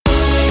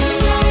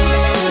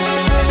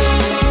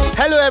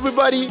Hello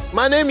everybody,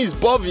 my name is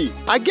Bobby.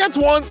 I get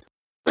one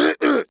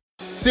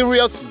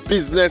serious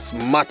business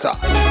matter.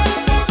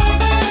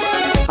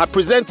 I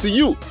present to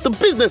you the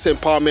Business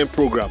Empowerment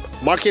Program,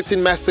 Marketing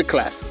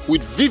Masterclass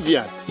with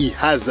Vivian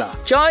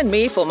Ihaza. Join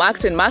me for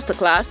Marketing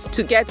Masterclass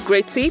to get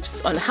great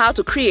tips on how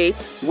to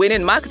create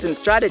winning marketing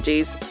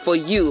strategies for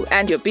you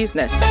and your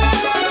business.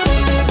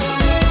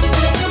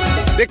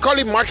 They call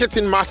it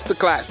Marketing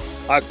Masterclass.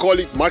 I call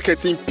it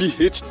Marketing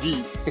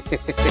PhD.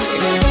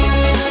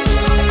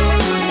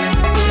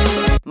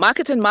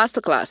 Marketing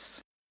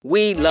Masterclass.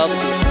 We love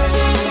business.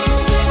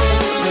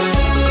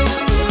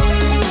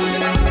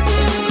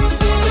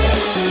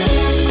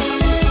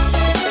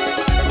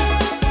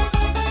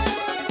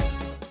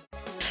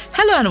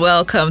 Hello and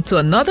welcome to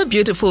another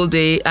beautiful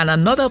day and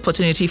another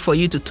opportunity for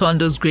you to turn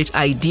those great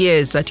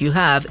ideas that you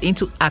have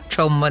into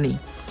actual money.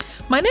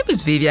 My name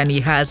is Vivian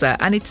Ihaza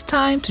and it's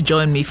time to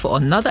join me for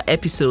another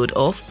episode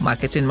of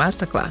Marketing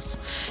Masterclass.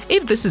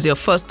 If this is your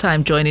first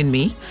time joining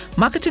me,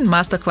 Marketing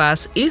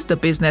Masterclass is the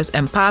business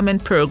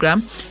empowerment program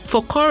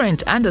for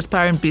current and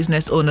aspiring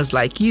business owners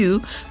like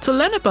you to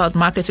learn about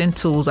marketing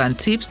tools and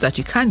tips that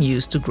you can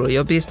use to grow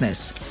your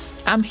business.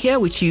 I'm here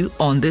with you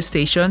on this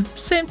station,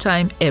 same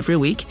time every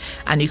week,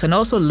 and you can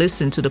also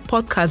listen to the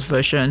podcast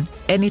version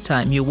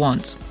anytime you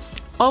want.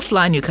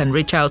 Offline, you can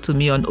reach out to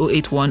me on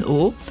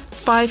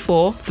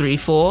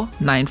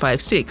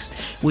 0810-5434-956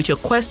 with your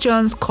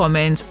questions,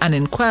 comments, and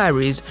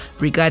inquiries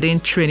regarding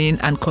training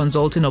and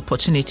consulting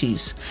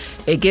opportunities.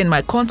 Again,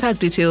 my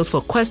contact details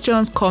for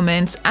questions,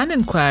 comments, and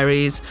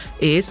inquiries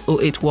is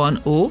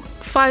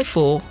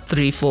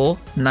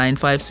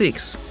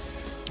 0810-5434-956.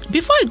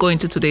 Before I go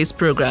into today's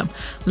program,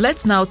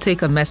 let's now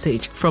take a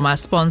message from our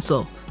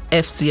sponsor,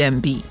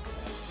 FCMB.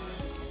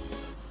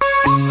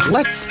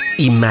 Let's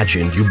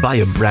imagine you buy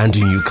a brand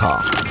new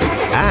car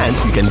and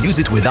you can use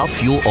it without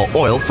fuel or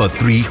oil for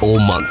 3 whole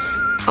months.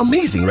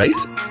 Amazing, right?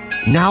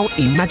 Now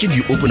imagine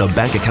you open a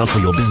bank account for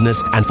your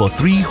business and for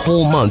 3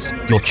 whole months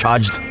you're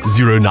charged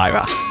 0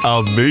 naira.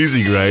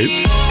 Amazing, right?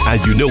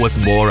 And you know what's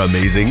more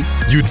amazing?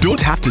 You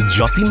don't have to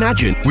just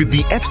imagine. With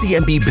the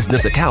FCMB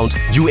business account,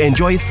 you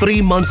enjoy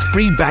 3 months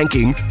free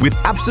banking with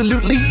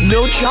absolutely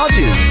no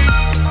charges.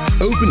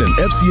 Open an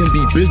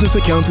FCMB business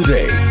account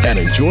today and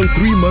enjoy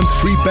 3 months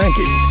free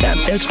banking and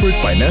expert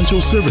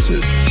financial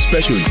services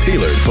specially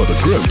tailored for the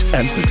growth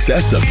and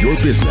success of your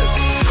business.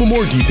 For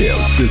more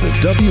details, visit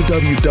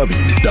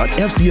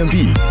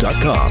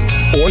www.fcmb.com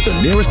or the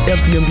nearest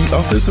FCMB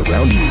office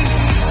around you.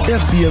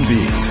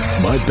 FCMB,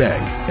 my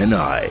bank and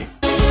I.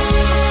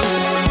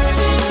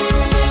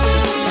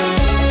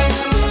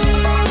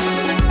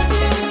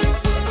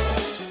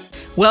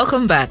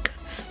 Welcome back.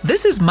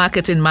 This is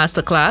Marketing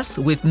Masterclass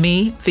with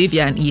me,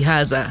 Vivian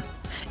Ihaza.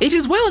 It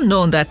is well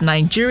known that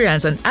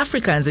Nigerians and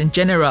Africans in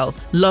general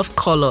love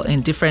color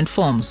in different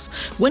forms.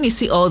 When you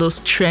see all those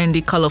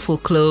trendy, colorful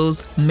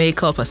clothes,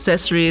 makeup,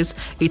 accessories,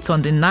 it's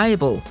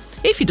undeniable.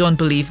 If you don't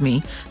believe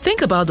me,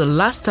 think about the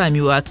last time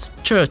you were at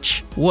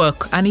church,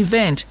 work, an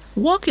event,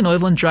 walking or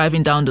even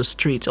driving down the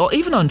street, or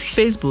even on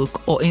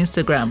Facebook or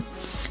Instagram.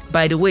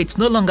 By the way, it's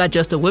no longer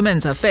just a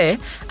women's affair,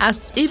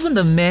 as even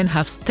the men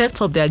have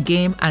stepped up their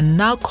game and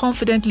now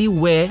confidently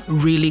wear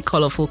really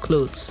colorful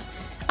clothes.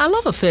 Our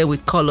love affair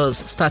with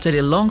colors started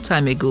a long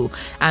time ago,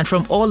 and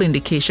from all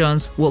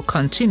indications will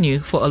continue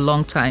for a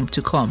long time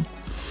to come.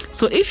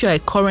 So if you're a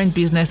current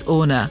business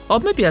owner or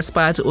maybe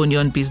aspire to own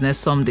your own business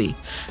someday,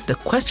 the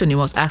question you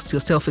must ask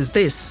yourself is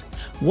this: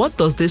 what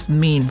does this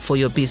mean for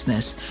your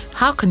business?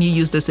 How can you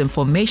use this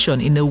information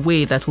in a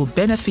way that will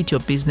benefit your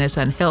business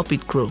and help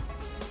it grow?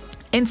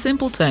 In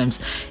simple terms,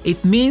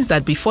 it means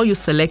that before you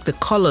select the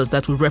colors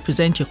that will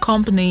represent your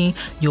company,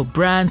 your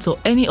brand, or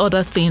any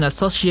other thing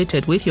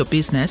associated with your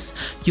business,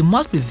 you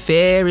must be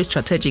very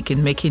strategic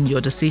in making your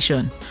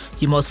decision.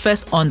 You must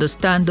first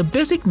understand the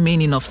basic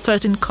meaning of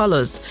certain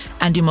colors,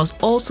 and you must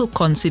also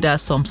consider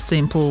some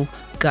simple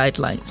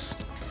guidelines.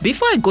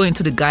 Before I go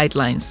into the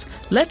guidelines,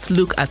 let's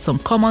look at some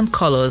common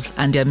colors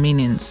and their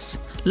meanings.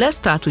 Let's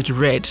start with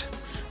red.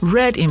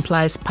 Red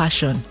implies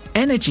passion,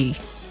 energy,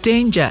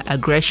 danger,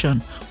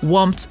 aggression,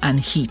 warmth, and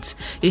heat.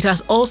 It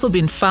has also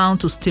been found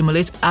to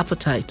stimulate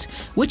appetite,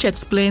 which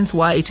explains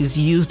why it is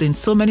used in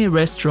so many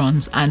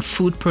restaurants and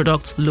food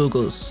product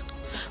logos.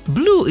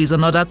 Blue is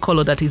another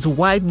color that is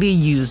widely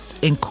used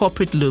in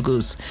corporate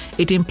logos.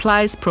 It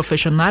implies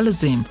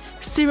professionalism,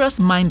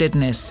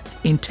 serious-mindedness,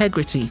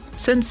 integrity,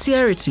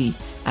 sincerity,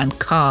 and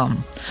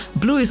calm.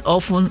 Blue is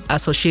often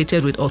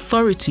associated with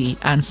authority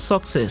and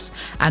success,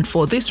 and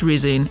for this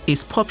reason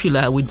is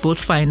popular with both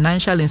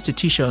financial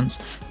institutions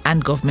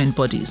and government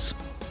bodies.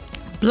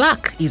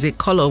 Black is a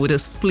color with a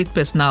split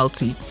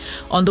personality.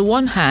 On the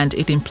one hand,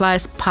 it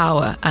implies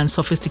power and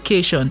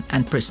sophistication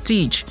and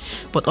prestige,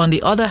 but on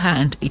the other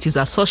hand, it is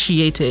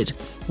associated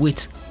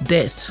with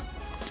death.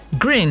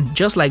 Green,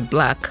 just like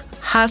black,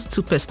 has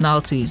two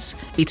personalities.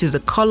 It is the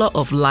color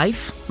of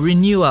life,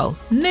 renewal,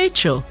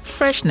 nature,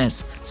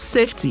 freshness,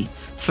 safety,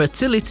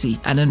 fertility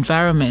and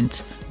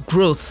environment,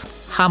 growth,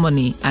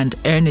 harmony, and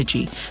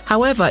energy.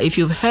 However, if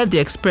you've heard the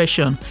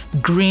expression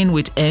green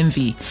with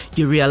envy,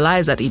 you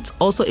realize that it's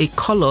also a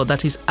color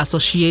that is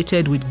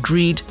associated with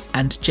greed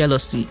and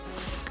jealousy.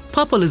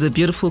 Purple is a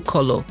beautiful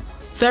color,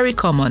 very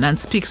common, and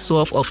speaks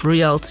of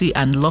royalty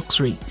and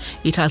luxury.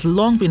 It has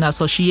long been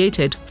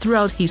associated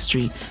throughout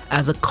history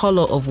as a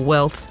color of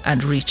wealth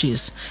and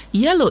riches.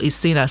 Yellow is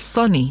seen as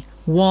sunny,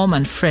 warm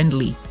and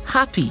friendly,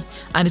 happy,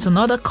 and is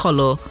another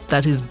color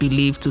that is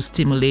believed to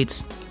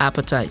stimulate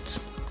appetite.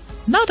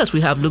 Now that we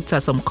have looked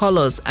at some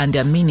colors and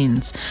their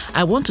meanings,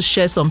 I want to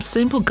share some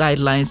simple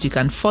guidelines you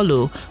can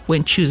follow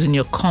when choosing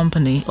your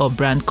company or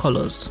brand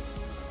colors.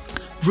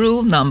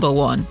 Rule number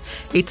 1,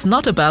 it's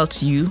not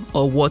about you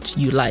or what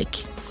you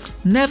like.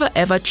 Never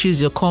ever choose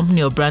your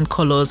company or brand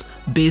colors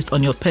based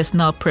on your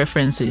personal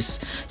preferences.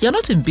 You're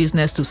not in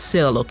business to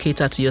sell or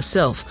cater to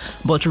yourself,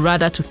 but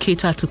rather to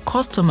cater to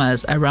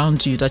customers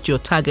around you that you're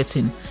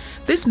targeting.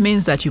 This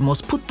means that you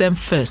must put them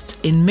first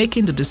in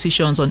making the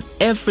decisions on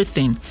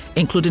everything,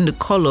 including the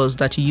colors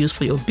that you use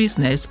for your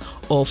business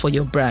or for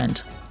your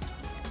brand.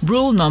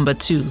 Rule number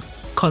 2,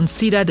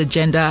 consider the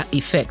gender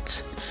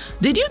effect.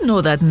 Did you know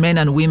that men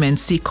and women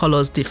see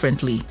colors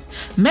differently?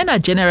 Men are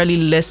generally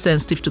less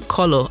sensitive to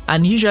color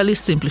and usually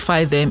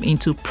simplify them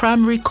into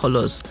primary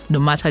colors, no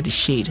matter the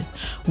shade.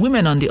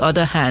 Women, on the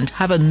other hand,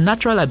 have a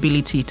natural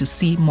ability to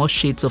see more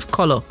shades of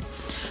color.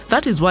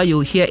 That is why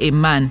you'll hear a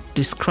man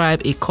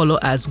describe a color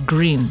as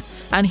green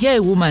and hear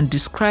a woman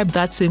describe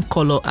that same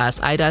color as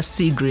either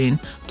sea green,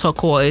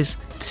 turquoise,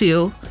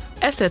 teal,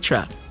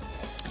 etc.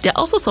 There are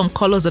also some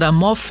colors that are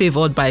more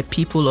favored by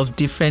people of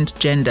different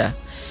gender.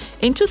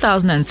 In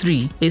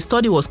 2003, a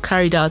study was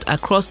carried out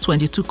across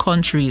 22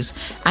 countries,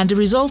 and the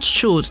results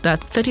showed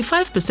that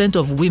 35%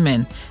 of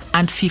women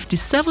and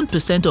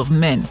 57% of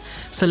men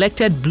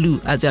selected blue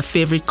as their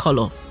favorite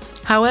color.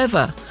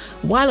 However,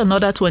 while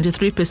another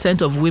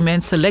 23% of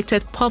women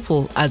selected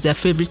purple as their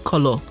favorite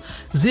color,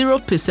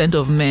 0%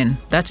 of men,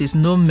 that is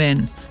no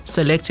men,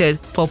 selected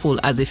purple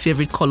as a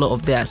favorite color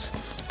of theirs.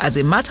 As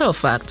a matter of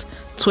fact,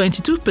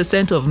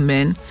 22% of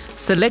men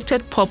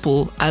selected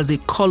purple as the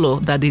color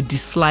that they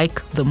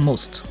dislike the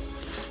most.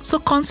 So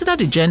consider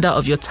the gender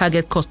of your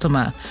target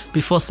customer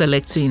before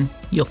selecting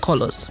your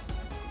colors.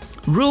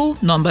 Rule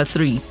number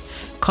 3,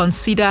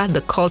 consider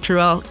the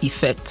cultural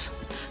effect.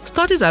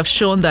 Studies have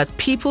shown that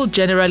people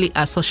generally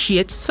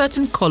associate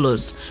certain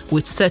colors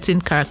with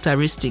certain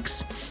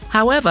characteristics.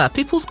 However,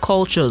 people's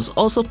cultures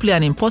also play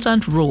an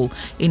important role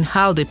in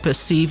how they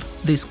perceive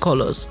these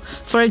colors.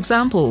 For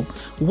example,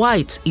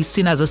 white is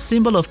seen as a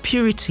symbol of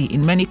purity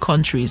in many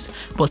countries,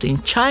 but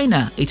in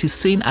China, it is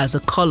seen as a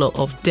color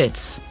of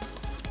death.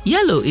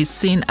 Yellow is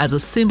seen as a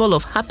symbol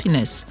of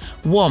happiness,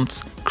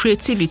 warmth,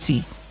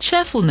 creativity,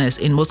 cheerfulness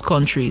in most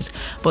countries.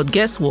 But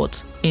guess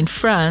what? In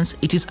France,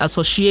 it is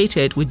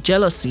associated with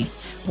jealousy,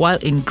 while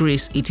in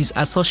Greece, it is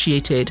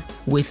associated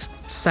with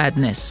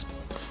sadness.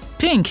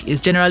 Pink is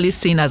generally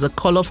seen as a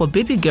color for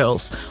baby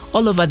girls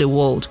all over the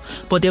world,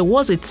 but there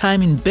was a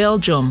time in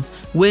Belgium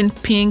when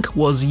pink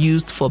was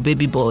used for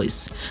baby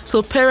boys.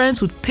 So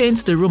parents would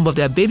paint the room of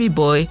their baby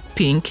boy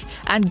pink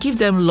and give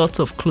them lots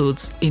of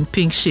clothes in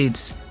pink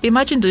shades.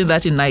 Imagine doing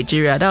that in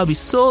Nigeria. That would be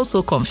so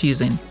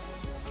confusing.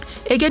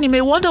 Again, you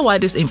may wonder why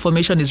this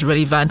information is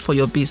relevant for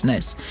your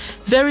business.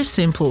 Very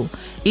simple.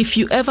 If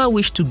you ever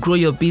wish to grow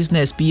your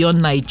business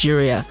beyond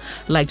Nigeria,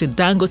 like the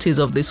Dangotes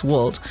of this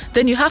world,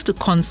 then you have to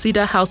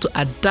consider how to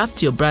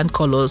adapt your brand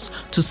colors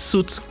to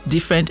suit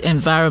different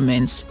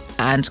environments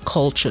and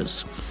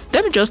cultures.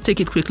 Let me just take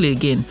it quickly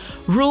again.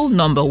 Rule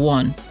number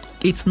 1,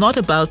 it's not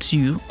about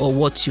you or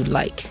what you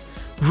like.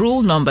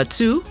 Rule number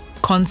 2,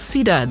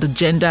 consider the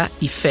gender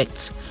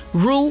effect.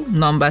 Rule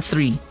number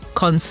 3,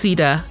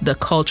 consider the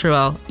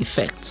cultural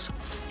effects.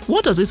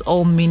 What does this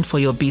all mean for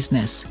your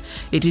business?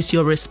 It is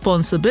your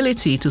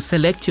responsibility to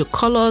select your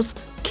colors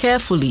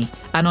carefully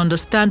and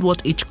understand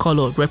what each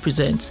color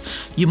represents.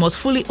 You must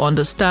fully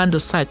understand the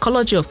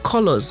psychology of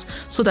colors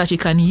so that you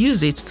can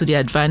use it to the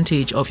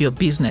advantage of your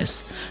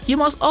business. You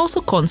must also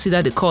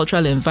consider the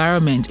cultural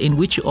environment in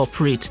which you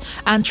operate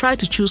and try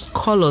to choose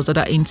colors that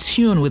are in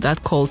tune with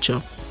that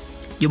culture.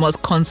 You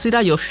must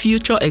consider your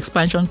future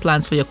expansion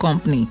plans for your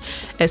company,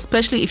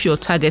 especially if you're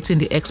targeting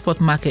the export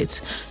market.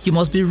 You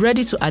must be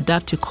ready to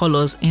adapt your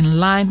colors in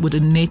line with the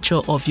nature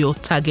of your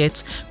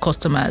target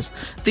customers.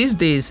 These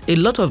days, a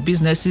lot of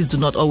businesses do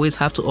not always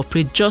have to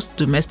operate just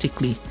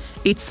domestically.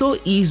 It's so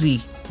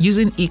easy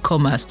using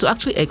e-commerce to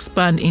actually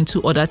expand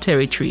into other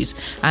territories,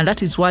 and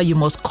that is why you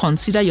must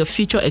consider your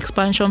future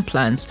expansion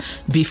plans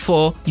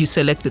before you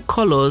select the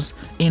colors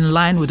in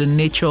line with the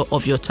nature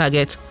of your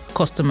target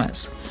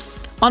customers.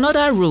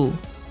 Another rule,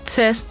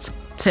 test.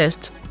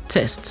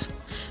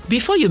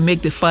 Before you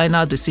make the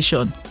final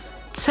decision,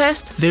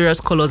 test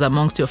various colors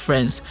amongst your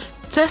friends.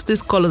 Test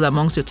these colors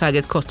amongst your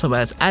target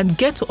customers and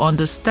get to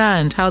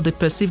understand how they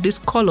perceive these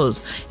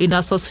colors in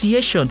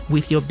association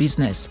with your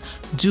business.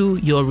 Do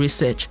your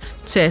research.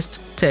 Test.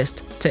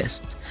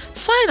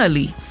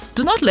 Finally,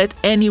 do not let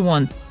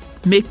anyone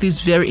make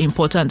this very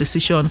important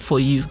decision for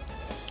you.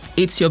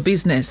 It's your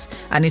business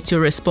and it's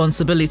your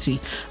responsibility.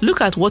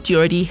 Look at what you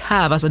already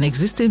have as an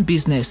existing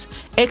business.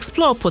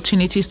 Explore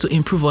opportunities to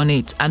improve on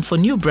it. And for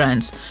new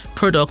brands,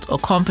 products, or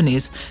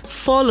companies,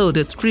 follow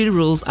the 3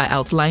 rules I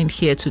outlined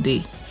here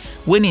today.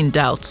 When in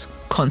doubt,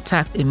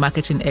 contact a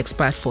marketing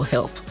expert for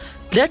help.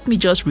 Let me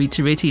just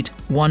reiterate it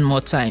one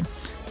more time.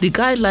 The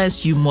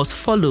guidelines you must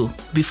follow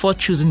before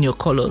choosing your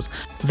colors.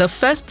 The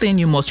first thing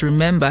you must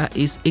remember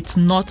is it's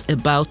not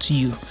about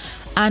you.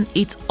 And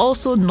it's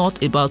also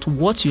not about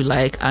what you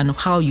like and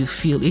how you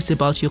feel. It's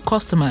about your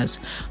customers.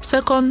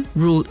 Second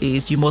rule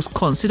is you must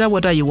consider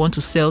whether you want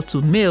to sell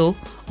to male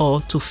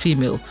or to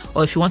female,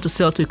 or if you want to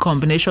sell to a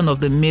combination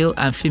of the male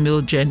and female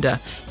gender,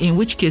 in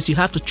which case you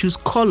have to choose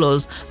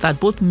colors that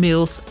both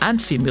males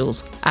and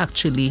females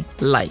actually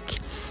like.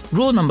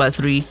 Rule number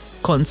 3,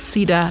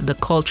 consider the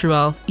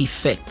cultural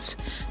effect.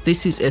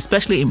 This is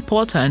especially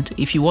important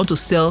if you want to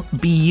sell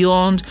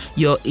beyond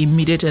your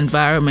immediate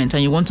environment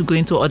and you want to go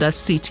into other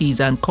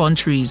cities and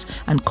countries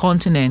and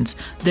continents.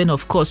 Then,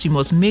 of course, you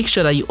must make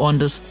sure that you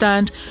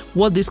understand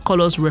what these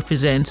colors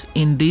represent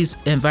in these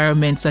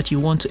environments that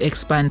you want to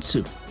expand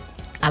to.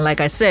 And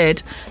like I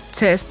said,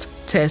 test,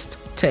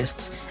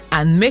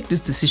 and make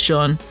this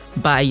decision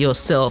by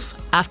yourself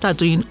after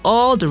doing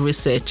all the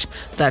research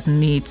that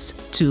needs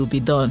to be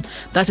done.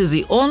 That is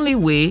the only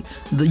way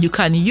that you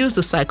can use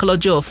the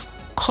psychology of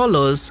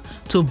colors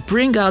to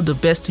bring out the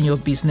best in your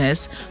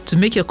business, to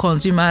make your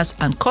consumers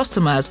and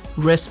customers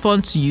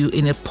respond to you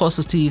in a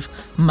positive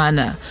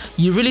manner.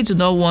 You really do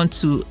not want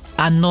to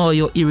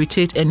annoy or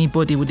irritate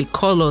anybody with the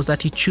colors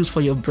that you choose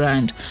for your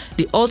brand.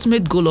 The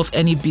ultimate goal of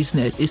any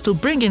business is to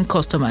bring in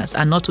customers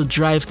and not to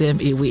drive them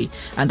away.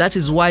 And that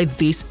is why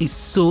this is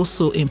so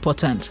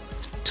important.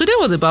 Today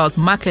was about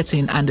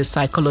marketing and the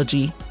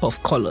psychology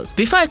of colors.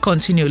 Before I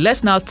continue,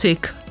 let's now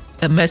take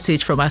a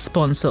message from our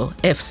sponsor,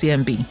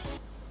 FCMB.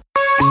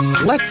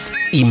 Let's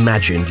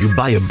imagine you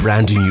buy a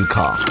brand new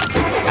car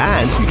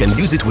and you can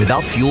use it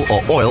without fuel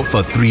or oil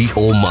for 3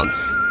 whole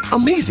months.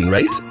 Amazing,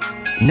 right?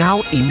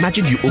 Now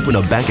imagine you open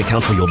a bank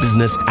account for your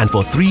business and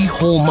for 3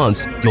 whole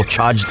months you're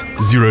charged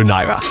 0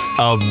 naira.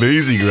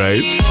 Amazing,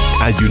 right?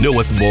 And you know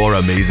what's more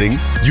amazing?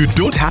 You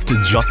don't have to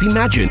just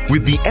imagine.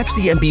 With the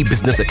FCMB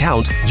business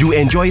account, you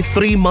enjoy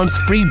 3 months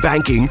free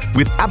banking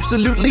with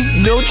absolutely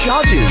no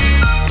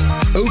charges.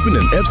 Open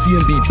an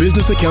FCMB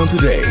business account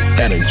today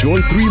and enjoy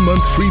 3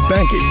 months free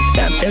banking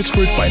and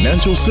expert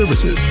financial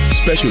services,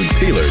 specially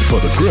tailored for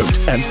the growth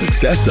and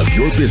success of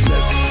your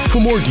business.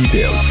 For more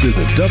details,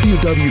 visit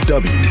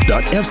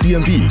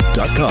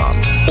www.fcmb.com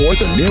or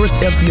the nearest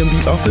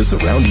FCMB office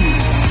around you.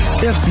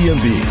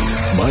 FCMB,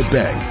 my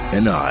bank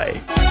and I.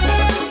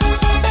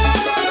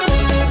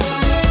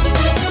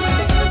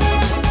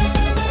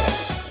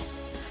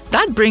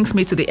 That brings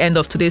me to the end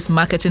of today's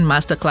Marketing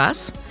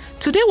Masterclass.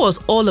 Today was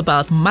all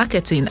about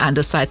marketing and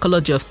the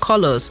psychology of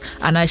colors,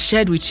 and I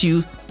shared with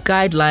you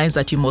guidelines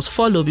that you must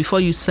follow before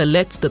you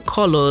select the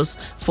colors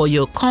for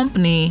your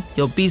company,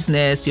 your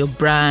business, your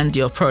brand,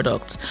 your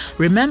products.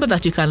 Remember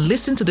that you can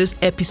listen to this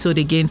episode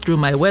again through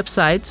my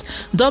websites,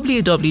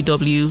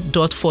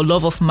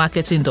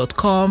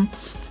 www.forloveofmarketing.com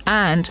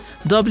and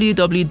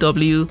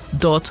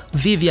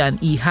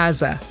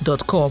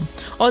www.vivianihaza.com,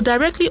 or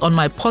directly on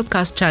my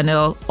podcast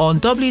channel on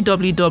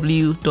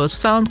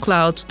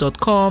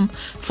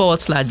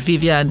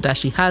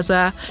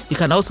www.soundcloud.com/Vivian-Ihaza. You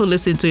can also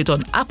listen to it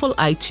on Apple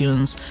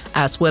iTunes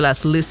as well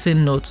as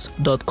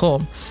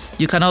listennotes.com.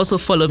 You can also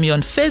follow me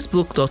on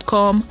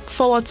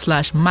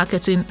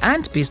facebook.com/marketing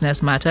and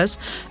business matters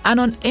and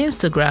on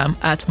Instagram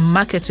at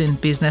marketing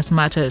business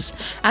matters.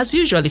 As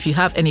usual, if you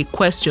have any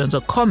questions or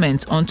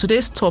comments on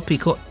today's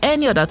topic or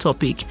any other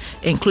topic,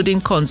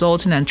 including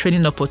consulting and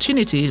training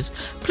opportunities,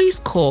 please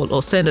call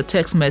or send a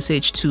text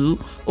message to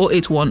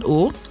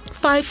 0810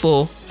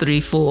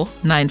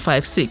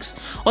 5434956,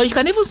 or you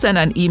can even send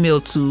an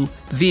email to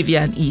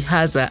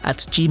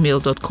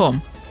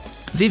vivianihaza@gmail.com.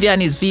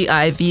 Vivian is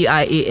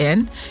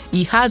Vivian,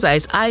 Ihaza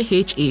is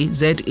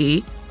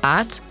Ihaza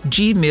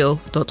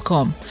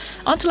 @gmail.com.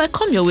 Until I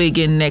come your way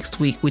again next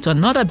week with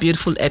another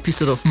beautiful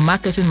episode of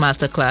Marketing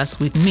Masterclass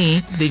with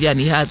me, Vivian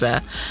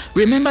Ihaza,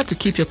 remember to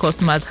keep your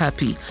customers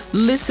happy.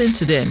 Listen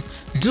to them.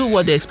 Do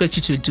what they expect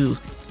you to do.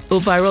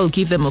 Overall,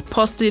 give them a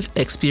positive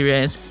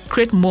experience.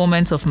 Create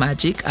moments of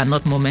magic and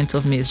not moments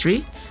of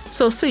misery.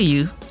 So see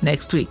you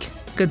next week.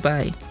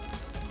 Goodbye.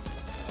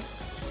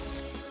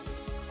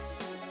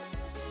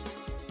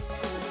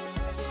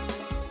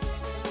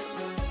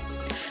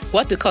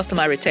 What do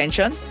customer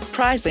retention,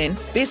 pricing,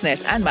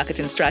 business, and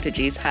marketing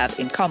strategies have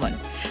in common?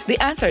 The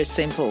answer is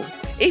simple.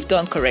 If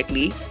done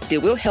correctly, they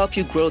will help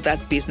you grow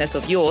that business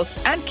of yours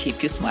and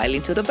keep you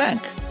smiling to the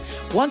bank.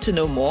 Want to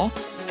know more?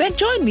 Then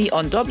join me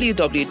on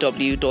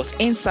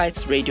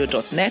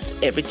www.insightsradio.net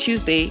every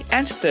Tuesday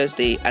and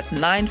Thursday at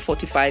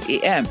 9:45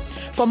 a.m.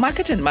 for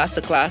Marketing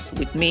Masterclass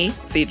with me,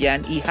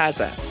 Vivian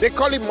Ihaza. They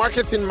call it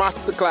Marketing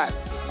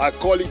Masterclass. I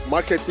call it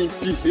Marketing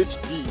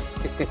PhD.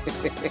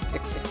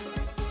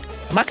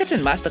 Marketing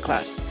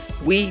Masterclass.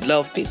 We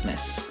love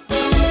business.